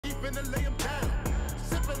finna lay him down.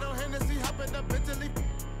 Sipping on Hennessy, hopping up mentally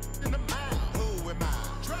in the mouth. Who am I?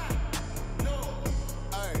 Try. No.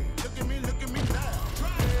 Hey, look at me now.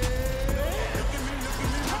 Try. Look at me now. Look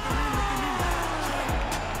at me now.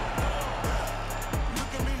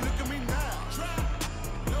 Try.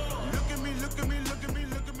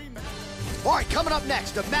 Look at me now. All right, coming up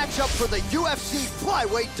next, a matchup for the UFC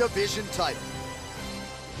Flyweight Division title.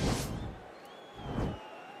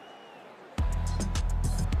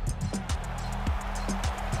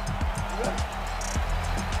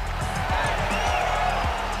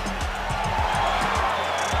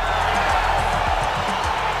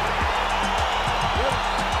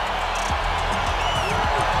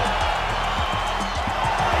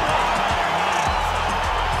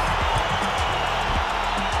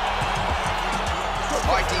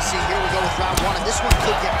 DC, here we go with round one, and this one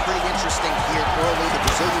could get pretty interesting here early. The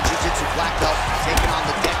Brazilian Jiu-Jitsu black belt taking on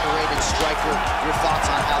the decorated striker. Your thoughts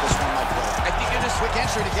on how this one might play? I think in this quick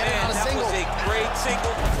entry to get it on a single. That was a great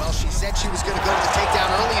single. Well, she said she was going to go to the takedown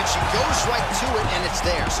early, and she goes right to it, and it's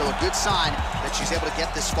there. So a good sign that she's able to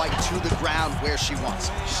get this fight to the ground where she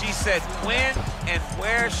wants. She said when and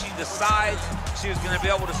where she decides she was going to be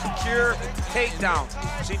able to secure takedown.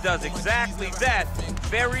 She does exactly that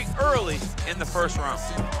very early in the first round.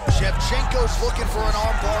 Shevchenko's looking for an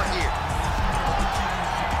armbar here.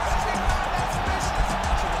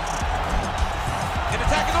 An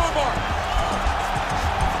attacking armbar.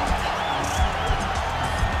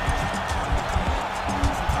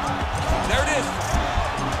 There it is.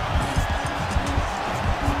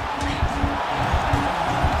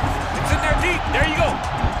 It's in there deep. There you go.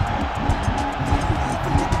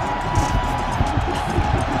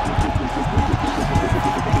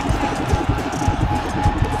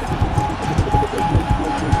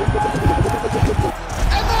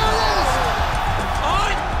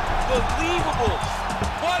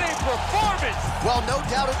 Well, no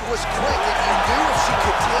doubt it was quick, and you knew if she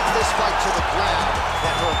could take this fight to the ground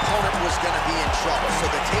that her opponent was going to be in trouble. So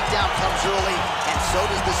the takedown comes early, and so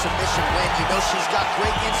does the submission win. You know she's got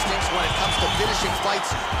great instincts when it comes to finishing fights.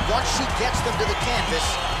 Once she gets them to the canvas,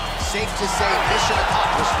 safe to say mission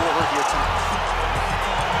accomplished for her here tonight.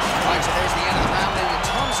 All right, so there's the end of the round, and in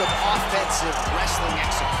terms of offensive wrestling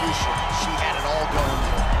execution, she had it all going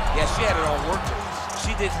there. Yeah, she had it all working.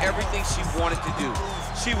 She did everything she wanted to do.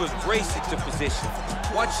 She was racing to position.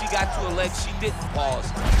 Once she got to her leg, she didn't pause.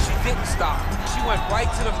 She didn't stop. She went right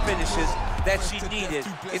to the finishes that she needed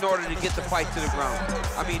in order to get the fight to the ground.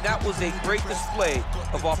 I mean, that was a great display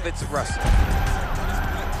of offensive wrestling.